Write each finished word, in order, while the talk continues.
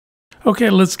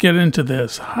Okay, let's get into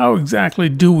this. How exactly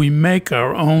do we make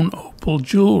our own opal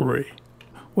jewelry?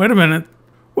 Wait a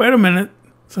minute.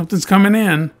 Something's coming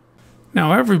in.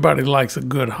 Now, everybody likes a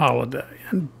good holiday,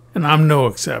 and I'm no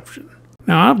exception.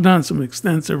 Now, I've done some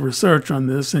extensive research on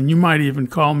this, and you might even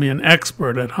call me an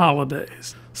expert at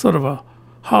holidays, sort of a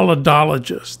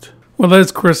holidologist. Well,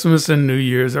 there's Christmas and New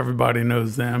Year's. Everybody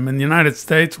knows them. In the United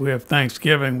States, we have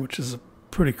Thanksgiving, which is a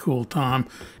pretty cool time.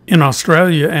 In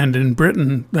Australia and in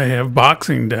Britain, they have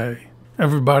Boxing Day.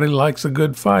 Everybody likes a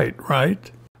good fight,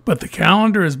 right? But the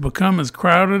calendar has become as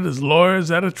crowded as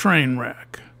lawyers at a train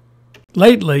wreck.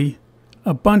 Lately,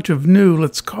 a bunch of new,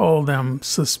 let's call them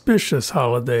suspicious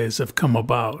holidays have come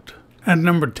about. At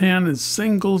number 10 is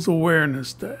Singles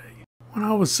Awareness Day. When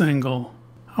I was single,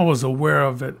 I was aware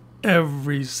of it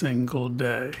every single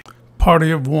day.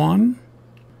 Party of one.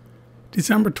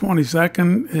 December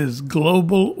 22nd is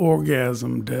Global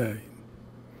Orgasm Day.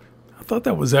 I thought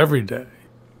that was every day.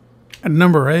 At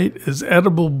number 8 is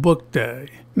Edible Book Day.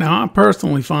 Now, I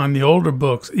personally find the older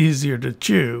books easier to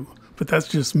chew, but that's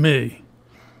just me.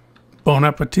 Bon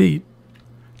appetit.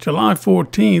 July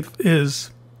 14th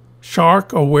is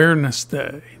Shark Awareness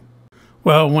Day.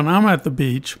 Well, when I'm at the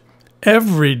beach,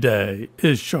 every day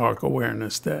is Shark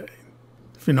Awareness Day,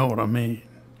 if you know what I mean.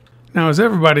 Now, as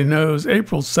everybody knows,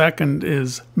 April 2nd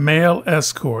is Male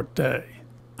Escort Day.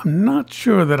 I'm not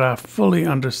sure that I fully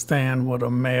understand what a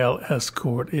male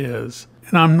escort is,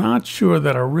 and I'm not sure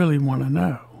that I really want to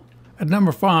know. At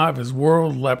number 5 is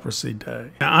World Leprosy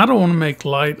Day. Now, I don't want to make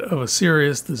light of a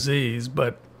serious disease,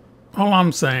 but all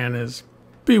I'm saying is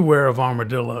beware of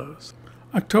armadillos.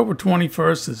 October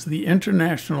 21st is the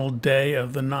International Day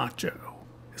of the Nacho.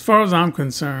 As far as I'm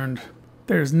concerned,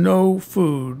 there's no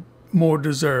food more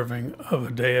deserving of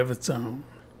a day of its own,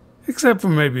 except for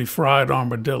maybe fried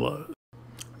armadillos.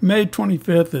 May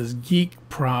 25th is Geek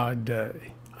Pride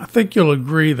Day. I think you'll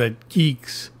agree that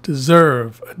geeks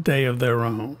deserve a day of their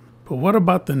own. But what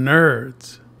about the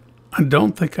nerds? I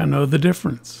don't think I know the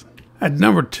difference. At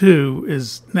number 2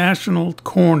 is National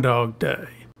Corn Dog Day.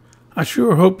 I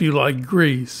sure hope you like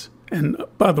grease. And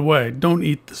by the way, don't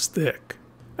eat the stick.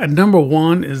 At number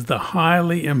 1 is the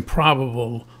highly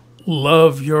improbable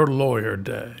Love Your Lawyer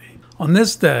Day. On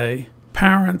this day,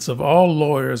 parents of all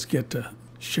lawyers get to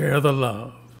share the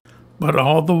love, but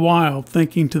all the while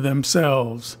thinking to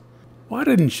themselves, why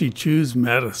didn't she choose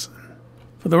medicine?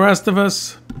 For the rest of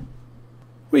us,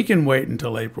 we can wait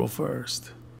until April 1st.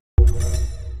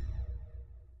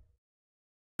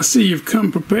 I see you've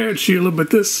come prepared, Sheila,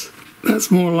 but that's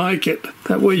more like it.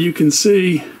 That way you can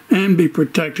see and be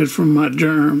protected from my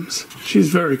germs. She's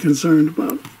very concerned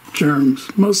about germs,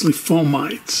 mostly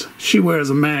fomites. She wears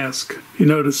a mask. You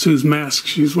notice whose mask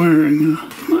she's wearing, huh?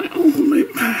 My only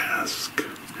mask.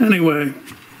 Anyway,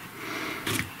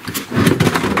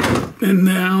 and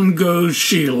down goes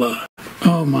Sheila.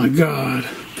 Oh my God.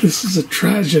 This is a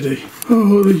tragedy.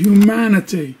 Oh, the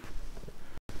humanity.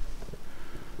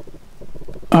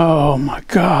 Oh my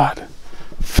God.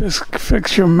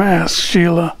 Fix your mask,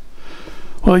 Sheila.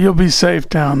 Well, you'll be safe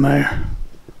down there,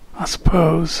 I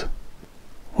suppose.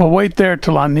 Well, wait there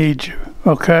till I need you,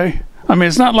 okay? I mean,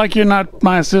 it's not like you're not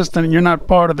my assistant and you're not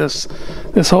part of this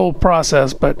whole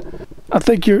process, but I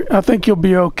think you'll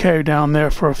be okay down there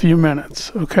for a few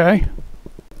minutes, okay?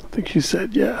 I think she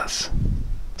said yes.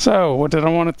 So, what did I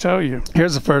want to tell you?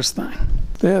 Here's the first thing.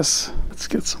 Let's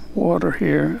get some water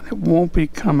here. It won't be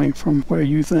coming from where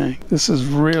you think. This is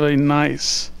really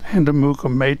nice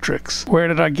Handamuka matrix. Where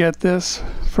did I get this?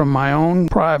 From my own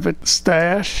private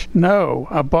stash? No,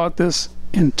 I bought this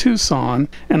in Tucson,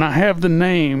 and I have the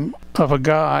name of a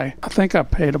guy. I think I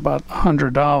paid about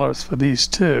 $100 for these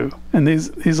two, and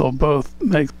these will both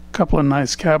make a couple of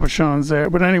nice cabochons there.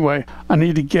 But anyway, I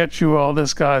need to get you all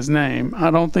this guy's name. I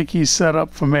don't think he's set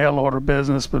up for mail order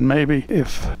business, but maybe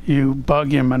if you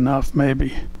bug him enough,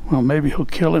 maybe he'll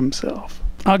kill himself.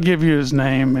 I'll give you his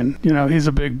name, and he's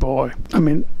a big boy. I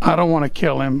mean, I don't want to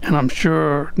kill him, and I'm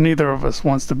sure neither of us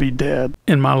wants to be dead.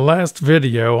 In my last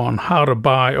video on how to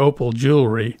buy opal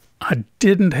jewelry, I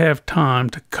didn't have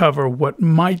time to cover what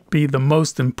might be the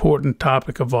most important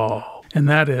topic of all, and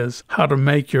that is how to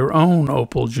make your own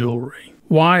opal jewelry.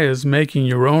 Why is making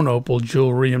your own opal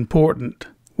jewelry important?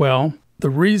 Well, the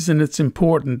reason it's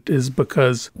important is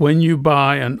because when you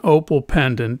buy an opal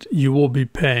pendant, you will be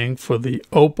paying for the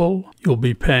opal, you'll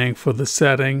be paying for the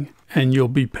setting, and you'll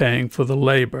be paying for the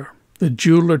labor. The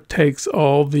jeweler takes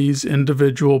all these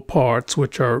individual parts,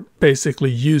 which are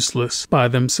basically useless by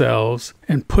themselves,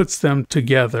 and puts them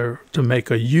together to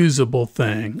make a usable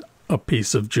thing, a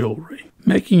piece of jewelry.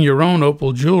 Making your own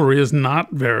opal jewelry is not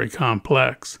very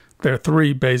complex. There are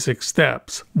 3 basic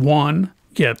steps. 1,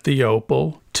 get the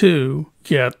opal, 2,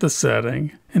 get the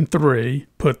setting, and 3,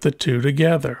 put the two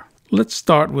together. Let's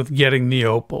start with getting the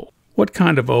opal. What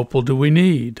kind of opal do we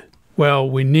need? Well,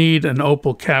 we need an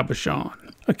opal cabochon.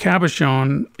 A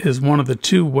cabochon is one of the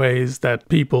two ways that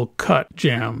people cut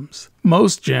gems.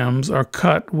 Most gems are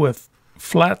cut with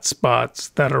flat spots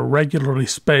that are regularly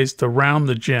spaced around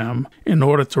the gem in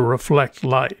order to reflect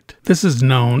light. This is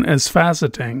known as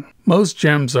faceting. Most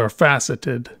gems are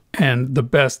faceted, and the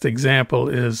best example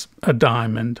is a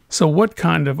diamond. So what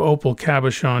kind of opal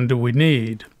cabochon do we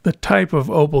need? The type of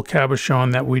opal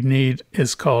cabochon that we need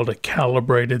is called a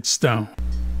calibrated stone.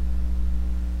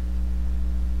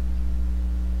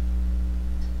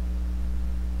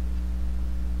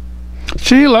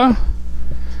 Sheila,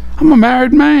 I'm a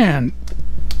married man.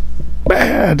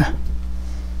 Bad.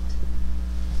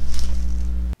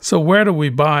 So where do we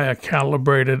buy a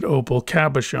calibrated opal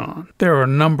cabochon? There are a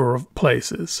number of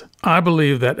places. I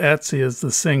believe that Etsy is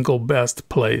the single best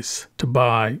place to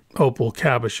buy opal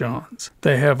cabochons.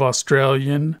 They have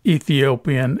Australian,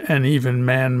 Ethiopian, and even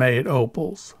man-made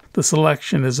opals. The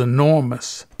selection is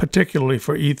enormous, particularly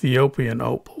for Ethiopian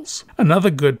opals. Another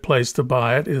good place to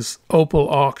buy it is Opal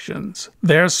Auctions.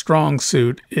 Their strong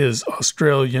suit is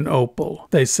Australian opal.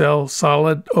 They sell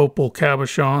solid opal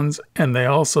cabochons, and they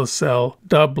also sell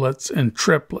doublets and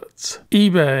triplets.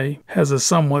 eBay has a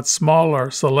somewhat smaller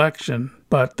selection,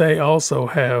 but they also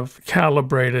have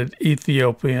calibrated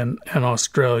Ethiopian and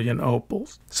Australian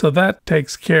opals. So that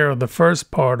takes care of the first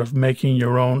part of making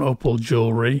your own opal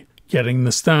jewelry, getting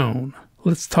the stone.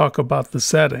 Let's talk about the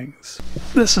settings.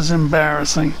 This is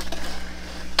embarrassing.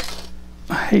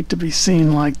 I hate to be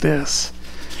seen like this.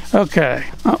 Okay,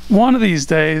 one of these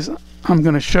days I'm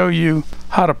going to show you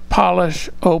how to polish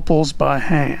opals by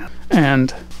hand.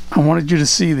 And I wanted you to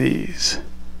see these.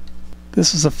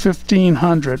 This is a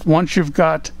 1500. Once you've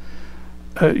got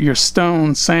your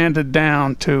stone sanded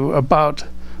down to about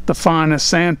the finest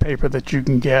sandpaper that you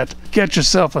can get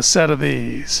yourself a set of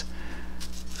these.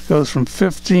 Goes from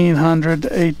 1500 to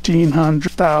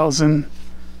 1800, 1000,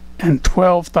 and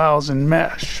 12,000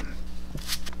 mesh.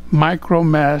 Micro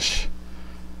mesh,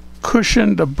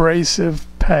 cushioned abrasive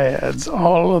pads.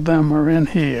 All of them are in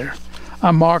here.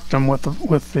 I marked them with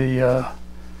the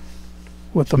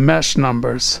mesh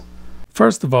numbers.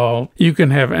 First of all, you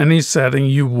can have any setting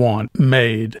you want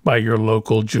made by your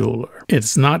local jeweler.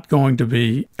 It's not going to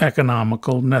be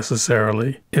economical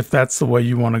necessarily. If that's the way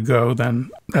you want to go, then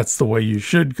that's the way you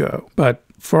should go. But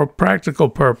for practical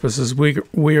purposes,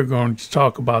 we are going to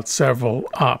talk about several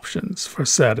options for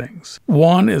settings.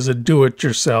 One is a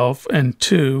do-it-yourself, and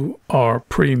 2 are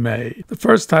pre-made. The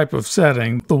first type of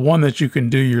setting, the one that you can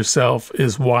do yourself,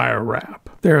 is wire wrap.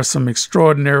 There are some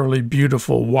extraordinarily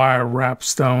beautiful wire wrap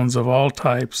stones of all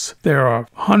types. There are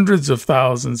hundreds of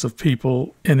thousands of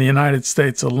people in the United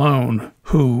States alone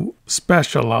who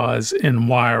specialize in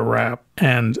wire wrap,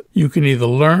 and you can either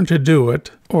learn to do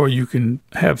it or you can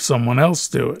have someone else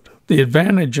do it. The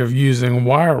advantage of using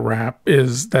wire wrap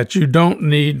is that you don't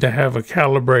need to have a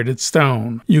calibrated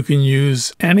stone. You can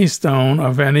use any stone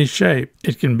of any shape.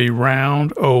 It can be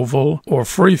round, oval, or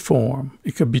freeform.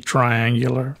 It could be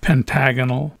triangular,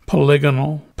 pentagonal,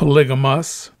 polygonal,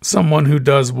 polygamous. Someone who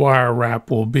does wire wrap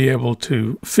will be able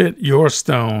to fit your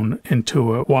stone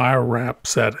into a wire wrap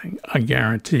setting. I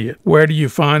guarantee it. Where do you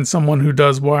find someone who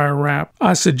does wire wrap?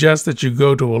 I suggest that you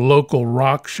go to a local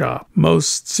rock shop.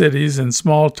 Most cities and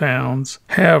small towns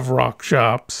have rock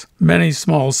shops. Many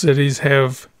small cities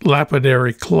have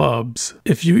lapidary clubs.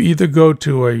 If you either go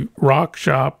to a rock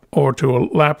shop or to a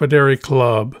lapidary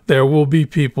club, there will be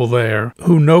people there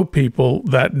who know people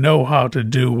that know how to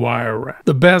do wire wrap.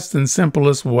 The best and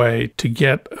simplest way to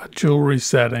get a jewelry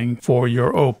setting for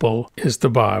your opal is to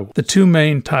buy. The two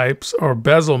main types are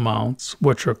bezel mounts,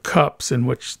 which are cups in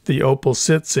which the opal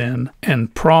sits in,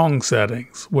 and prong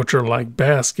settings, which are like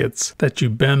baskets that you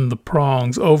bend the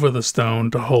prongs over the stone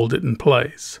to hold it in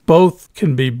place. Both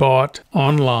can be bought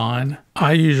online.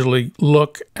 I usually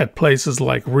look at places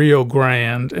like Rio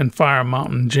Grande and Fire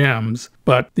Mountain Gems,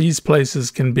 but these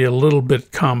places can be a little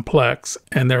bit complex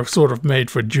and they're sort of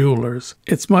made for jewelers.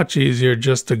 It's much easier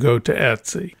just to go to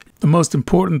Etsy. The most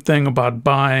important thing about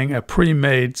buying a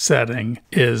pre-made setting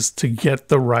is to get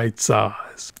the right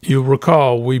size. You'll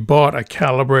recall we bought a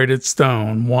calibrated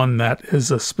stone, one that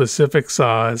is a specific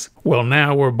size. Well,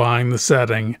 now we're buying the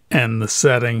setting, and the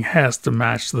setting has to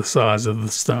match the size of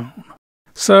the stone.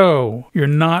 So, you're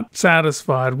not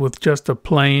satisfied with just a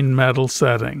plain metal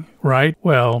setting. right?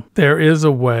 Well, there is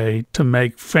a way to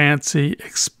make fancy,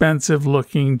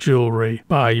 expensive-looking jewelry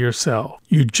by yourself.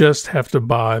 You just have to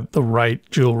buy the right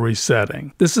jewelry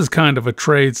setting. This is kind of a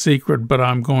trade secret, but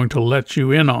I'm going to let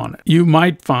you in on it. You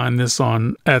might find this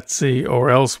on Etsy or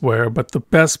elsewhere, but the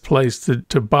best place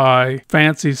to buy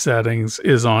fancy settings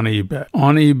is on eBay.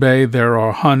 On eBay, there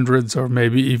are hundreds or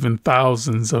maybe even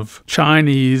thousands of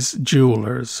Chinese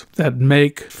jewelers that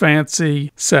make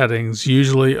fancy settings,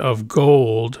 usually of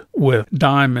gold with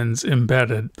diamonds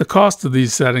embedded. The cost of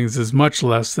these settings is much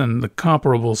less than the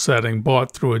comparable setting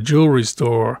bought through a jewelry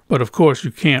store, but of course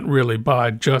you can't really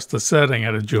buy just a setting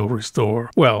at a jewelry store.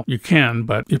 Well, you can,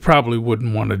 but you probably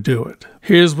wouldn't want to do it.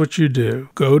 Here's what you do.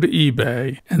 Go to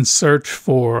eBay and search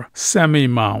for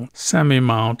semi-mount,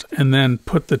 and then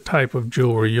put the type of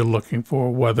jewelry you're looking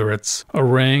for, whether it's a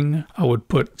ring. I would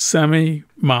put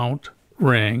semi-mount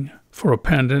ring. For a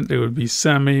pendant, it would be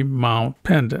semi-mount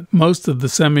pendant. Most of the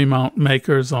semi-mount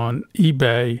makers on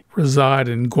eBay reside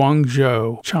in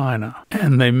Guangzhou, China,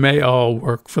 and they may all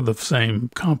work for the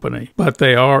same company, but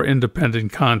they are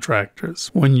independent contractors.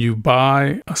 When you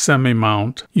buy a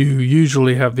semi-mount, you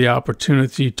usually have the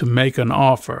opportunity to make an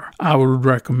offer. I would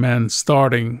recommend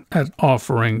starting at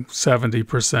offering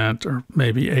 70% or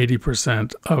maybe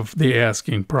 80% of the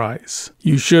asking price.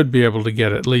 You should be able to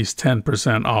get at least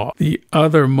 10% off. The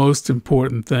other most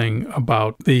important thing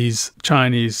about these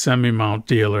Chinese semi-mount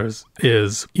dealers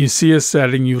is you see a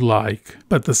setting you like,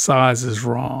 but the size is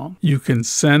wrong. You can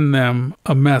send them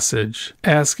a message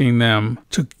asking them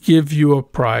to give you a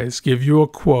price, give you a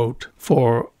quote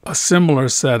for a similar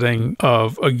setting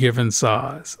of a given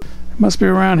size. It must be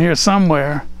around here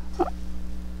somewhere.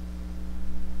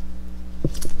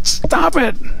 Stop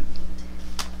it!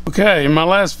 Okay, in my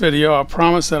last video, I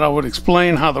promised that I would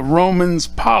explain how the Romans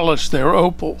polished their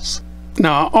opals.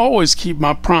 Now, I always keep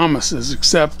my promises,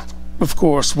 except, of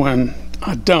course, when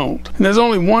I don't. And there's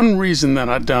only one reason that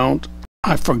I don't.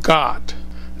 I forgot.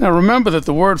 Now, remember that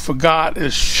the word forgot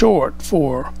is short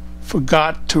for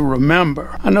forgot to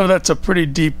remember. I know that's a pretty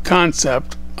deep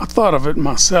concept. I thought of it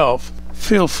myself.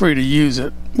 Feel free to use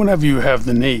it whenever you have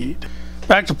the need.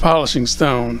 Back to polishing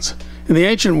stones. In the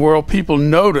ancient world, people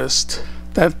noticed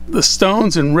that the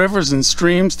stones in rivers and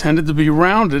streams tended to be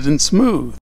rounded and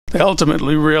smooth. They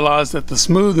ultimately realized that the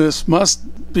smoothness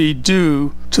must be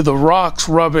due to the rocks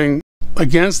rubbing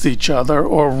against each other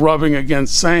or rubbing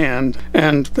against sand,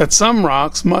 and that some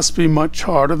rocks must be much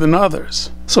harder than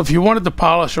others. So if you wanted to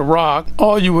polish a rock,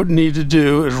 all you would need to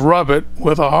do is rub it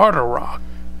with a harder rock,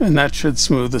 and that should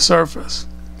smooth the surface.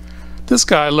 This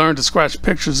guy learned to scratch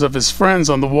pictures of his friends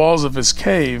on the walls of his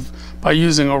cave by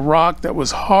using a rock that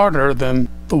was harder than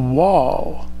the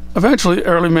wall. Eventually,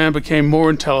 early man became more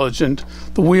intelligent,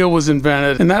 the wheel was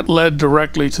invented, and that led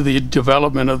directly to the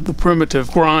development of the primitive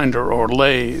grinder or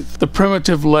lathe. The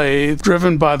primitive lathe,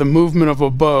 driven by the movement of a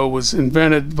bow, was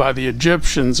invented by the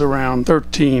Egyptians around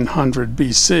 1300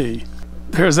 BC.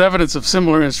 There's evidence of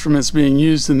similar instruments being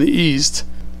used in the East,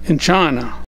 in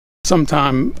China,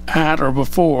 sometime at or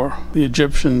before the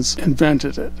Egyptians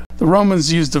invented it. The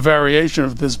Romans used a variation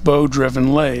of this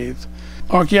bow-driven lathe.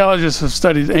 Archaeologists have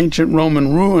studied ancient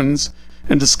Roman ruins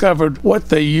and discovered what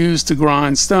they used to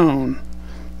grind stone.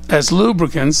 As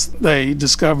lubricants, they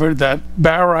discovered that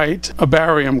barite, a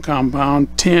barium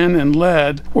compound, tin, and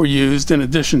lead were used in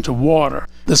addition to water.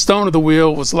 The stone of the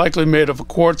wheel was likely made of a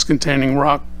quartz-containing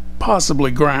rock,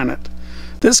 possibly granite.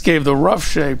 This gave the rough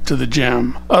shape to the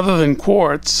gem. Other than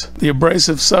quartz, the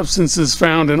abrasive substances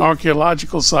found in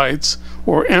archaeological sites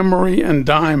were emery and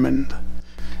diamond.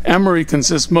 Emery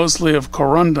consists mostly of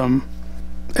corundum,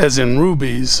 as in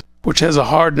rubies, which has a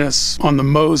hardness on the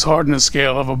Mohs hardness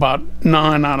scale of about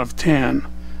 9 out of 10.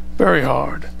 Very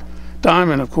hard.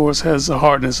 Diamond, of course, has a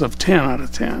hardness of 10 out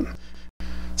of 10.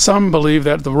 Some believe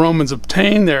that the Romans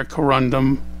obtained their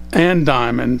corundum and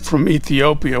diamond from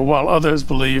Ethiopia, while others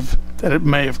believe that it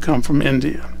may have come from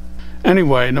India.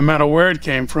 Anyway, no matter where it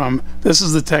came from, this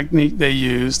is the technique they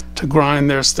used to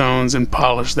grind their stones and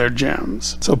polish their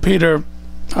gems. So, Peter,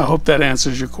 I hope that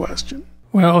answers your question.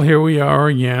 Well, here we are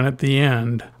again at the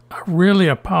end. I really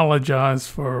apologize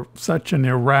for such an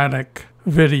erratic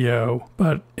video,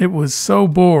 but it was so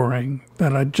boring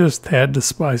that I just had to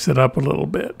spice it up a little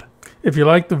bit. If you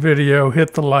liked the video,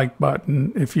 hit the like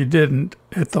button. If you didn't,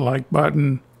 hit the like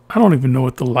button. I don't even know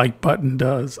what the like button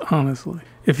does, honestly.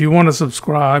 If you want to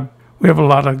subscribe, we have a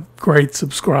lot of great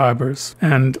subscribers.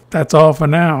 And that's all for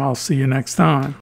now. I'll see you next time.